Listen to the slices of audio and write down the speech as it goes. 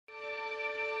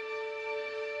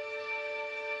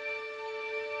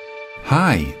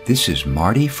Hi, this is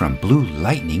Marty from Blue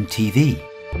Lightning TV.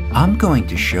 I'm going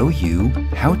to show you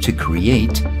how to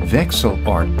create Vexel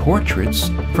art portraits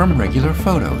from regular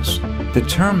photos. The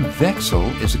term Vexel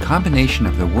is a combination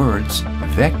of the words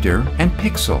vector and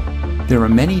pixel. There are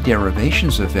many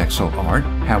derivations of Vexel art,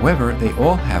 however, they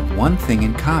all have one thing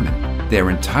in common. They're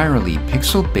entirely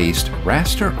pixel-based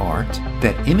raster art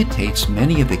that imitates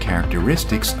many of the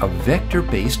characteristics of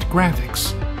vector-based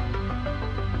graphics.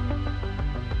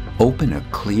 Open a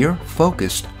clear,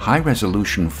 focused,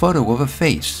 high-resolution photo of a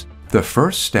face. The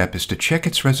first step is to check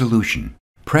its resolution.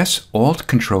 Press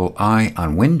Alt-Control-I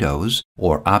on Windows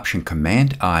or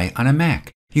Option-Command-I on a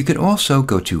Mac. You can also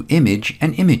go to Image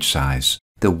and Image Size.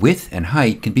 The width and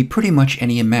height can be pretty much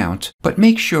any amount, but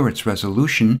make sure its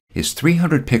resolution is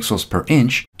 300 pixels per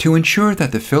inch to ensure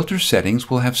that the filter settings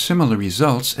will have similar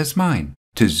results as mine.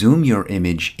 To zoom your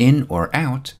image in or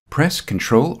out, press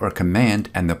Ctrl or Command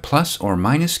and the plus or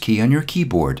minus key on your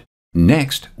keyboard.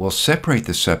 Next, we'll separate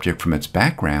the subject from its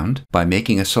background by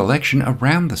making a selection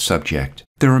around the subject.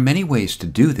 There are many ways to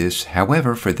do this,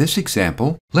 however, for this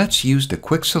example, let's use the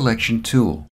Quick Selection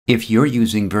tool. If you're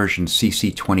using version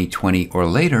CC 2020 or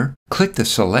later, click the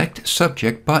Select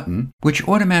Subject button, which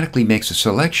automatically makes a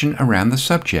selection around the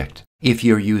subject. If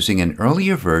you're using an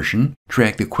earlier version,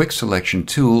 drag the Quick Selection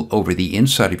tool over the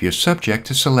inside of your subject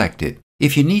to select it.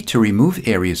 If you need to remove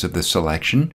areas of the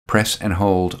selection, press and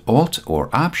hold Alt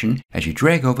or Option as you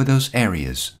drag over those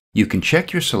areas. You can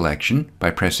check your selection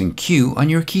by pressing Q on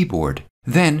your keyboard.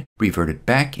 Then, revert it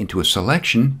back into a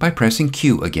selection by pressing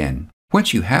Q again.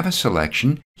 Once you have a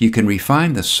selection, you can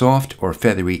refine the soft or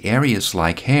feathery areas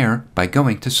like hair by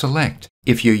going to Select.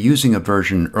 If you're using a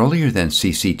version earlier than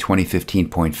CC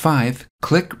 2015.5,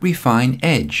 click Refine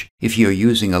Edge. If you're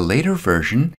using a later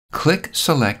version, click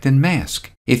Select and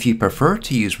Mask. If you prefer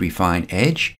to use Refine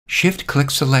Edge,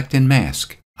 Shift-click Select and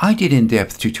Mask. I did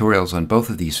in-depth tutorials on both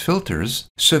of these filters,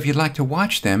 so if you'd like to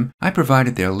watch them, I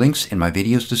provided their links in my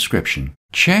video's description.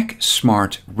 Check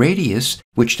Smart Radius,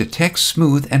 which detects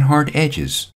smooth and hard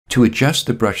edges. To adjust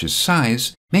the brush's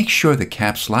size, make sure the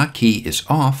Caps Lock key is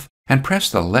off and press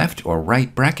the left or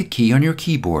right bracket key on your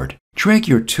keyboard. Drag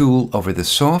your tool over the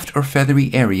soft or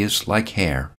feathery areas like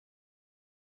hair.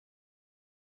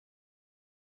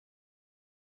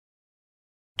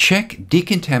 Check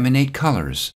Decontaminate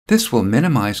Colors. This will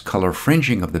minimize color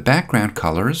fringing of the background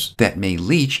colors that may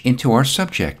leach into our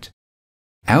subject.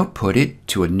 Output it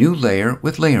to a new layer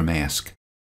with Layer Mask.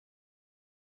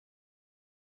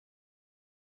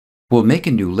 We'll make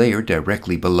a new layer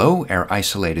directly below our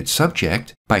isolated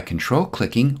subject by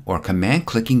Control-clicking or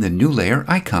Command-clicking the new layer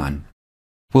icon.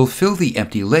 We'll fill the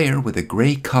empty layer with a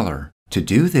gray color. To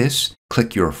do this,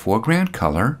 click your foreground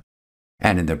color,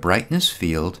 and in the brightness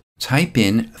field, type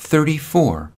in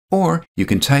 34, or you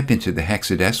can type into the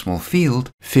hexadecimal field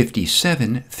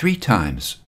 57 3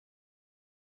 times.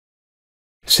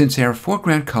 Since our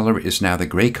foreground color is now the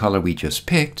gray color we just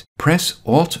picked, press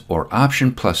Alt or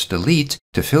Option plus Delete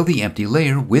to fill the empty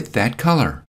layer with that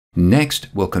color. Next,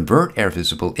 we'll convert our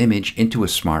visible image into a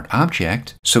smart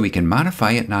object so we can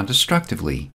modify it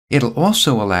non-destructively. It'll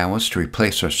also allow us to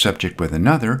replace our subject with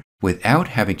another without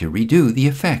having to redo the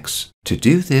effects. To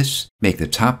do this, make the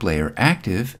top layer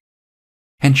active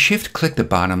and Shift-click the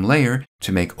bottom layer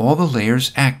to make all the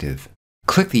layers active.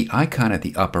 Click the icon at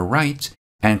the upper right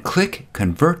and click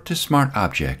Convert to Smart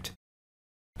Object.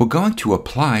 We're going to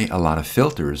apply a lot of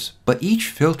filters, but each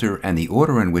filter and the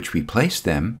order in which we place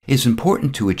them is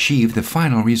important to achieve the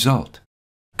final result.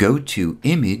 Go to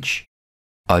Image,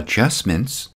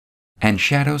 Adjustments, and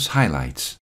Shadows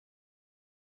Highlights.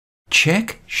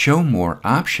 Check Show More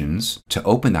Options to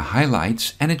open the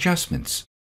highlights and adjustments.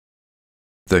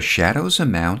 The shadows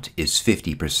amount is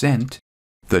 50%,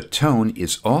 the tone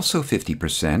is also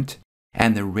 50%,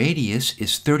 and the radius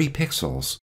is 30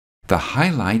 pixels. The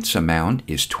highlights amount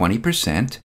is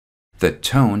 20%, the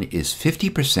tone is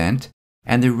 50%,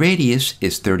 and the radius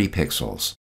is 30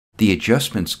 pixels. The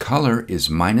adjustment's color is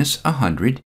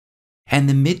 -100, and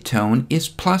the midtone is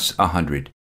 +100.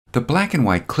 The black and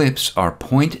white clips are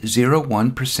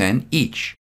 0.01%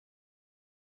 each.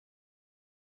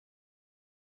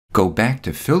 Go back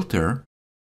to Filter,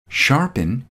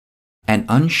 Sharpen, and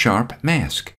Unsharp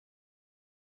Mask.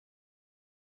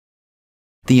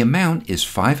 The amount is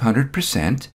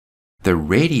 500%, the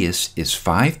radius is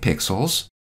 5 pixels,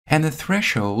 and the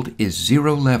threshold is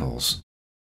 0 levels.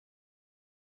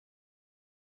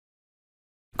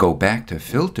 Go back to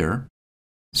Filter,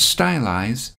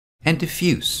 Stylize, and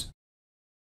Diffuse.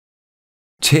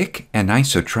 Tick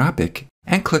Anisotropic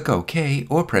and click OK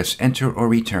or press Enter or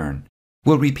Return.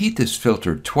 We'll repeat this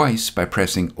filter twice by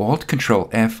pressing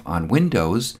Alt-Control-F on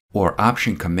Windows or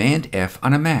Option-Command-F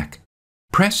on a Mac.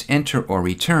 Press Enter or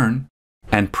Return,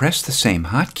 and press the same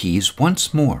hotkeys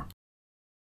once more.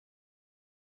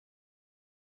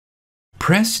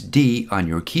 Press D on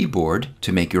your keyboard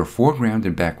to make your foreground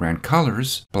and background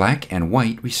colors black and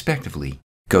white respectively.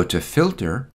 Go to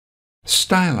Filter,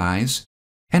 Stylize,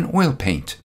 and Oil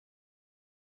Paint.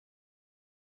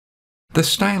 The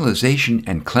stylization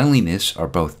and cleanliness are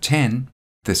both 10,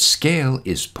 the scale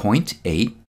is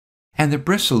 0.8, and the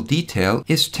bristle detail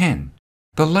is 10.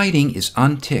 The lighting is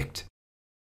unticked.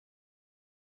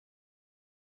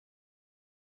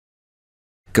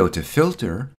 Go to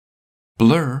Filter,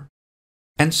 Blur,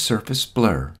 and Surface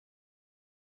Blur.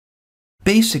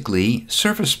 Basically,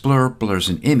 Surface Blur blurs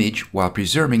an image while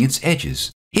preserving its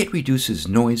edges. It reduces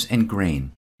noise and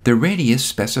grain. The radius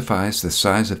specifies the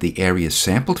size of the area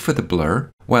sampled for the blur,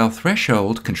 while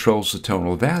threshold controls the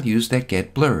tonal values that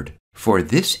get blurred. For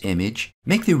this image,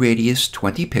 make the radius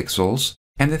 20 pixels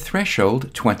and the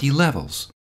threshold 20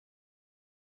 levels.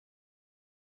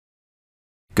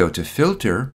 Go to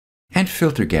Filter and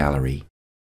Filter Gallery.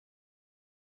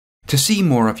 To see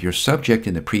more of your subject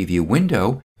in the preview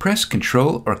window, press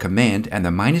Ctrl or Command and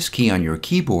the minus key on your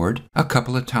keyboard a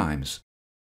couple of times.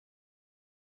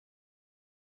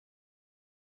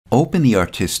 Open the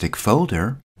artistic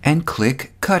folder and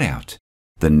click Cutout.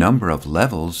 The number of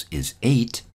levels is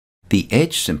 8, the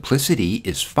edge simplicity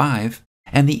is 5,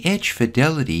 and the edge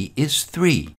fidelity is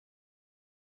 3.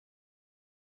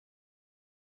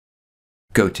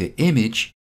 Go to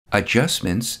Image,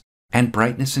 Adjustments, and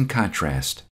Brightness and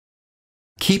Contrast.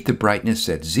 Keep the brightness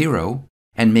at 0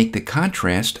 and make the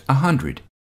contrast 100.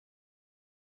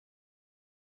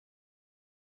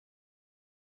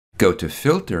 Go to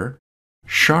Filter,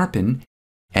 Sharpen,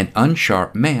 and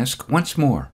Unsharp Mask once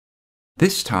more.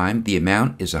 This time the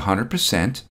amount is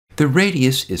 100%, the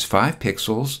radius is 5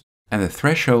 pixels, and the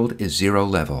threshold is 0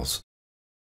 levels.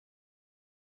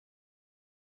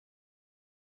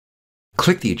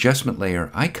 Click the adjustment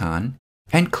layer icon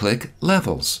and click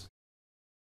Levels.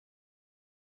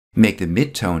 Make the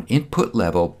midtone input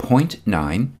level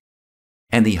 0.9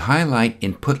 and the highlight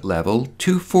input level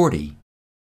 240.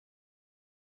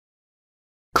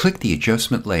 Click the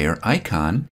adjustment layer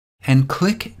icon and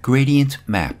click Gradient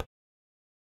Map.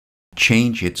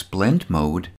 Change its blend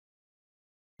mode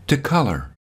to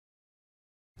color.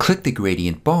 Click the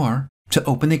gradient bar to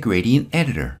open the gradient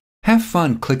editor. Have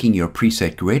fun clicking your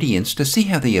preset gradients to see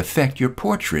how they affect your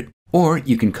portrait, or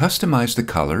you can customize the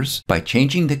colors by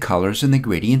changing the colors in the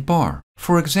gradient bar.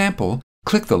 For example,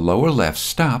 click the lower left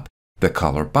stop, the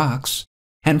color box,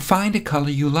 and find a color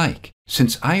you like.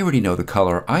 Since I already know the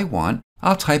color I want,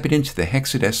 I'll type it into the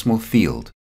hexadecimal field.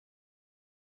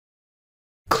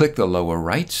 Click the lower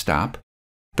right stop,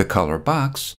 the color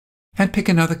box, and pick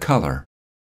another color.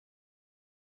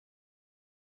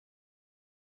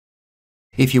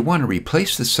 If you want to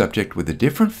replace the subject with a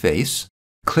different face,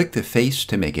 click the face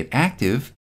to make it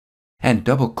active, and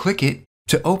double-click it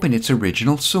to open its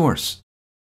original source.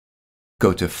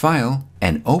 Go to File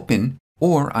and Open,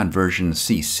 or on version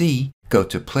CC, go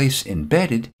to Place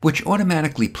Embedded, which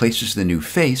automatically places the new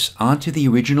face onto the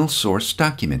original source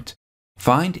document.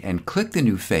 Find and click the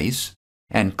new face,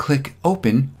 and click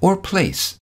Open or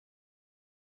Place.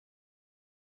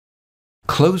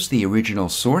 Close the original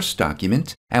source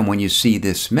document, and when you see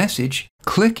this message,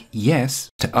 click Yes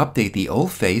to update the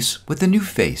old face with the new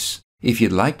face. If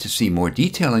you'd like to see more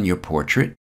detail in your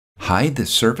portrait, hide the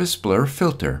Surface Blur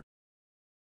filter.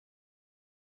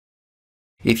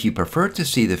 If you prefer to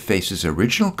see the face's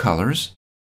original colors,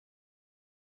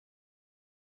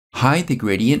 hide the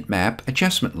Gradient Map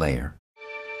adjustment layer.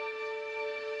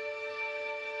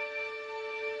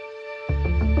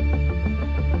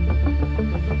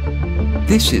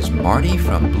 This is Marty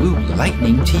from Blue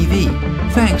Lightning TV.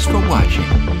 Thanks for watching.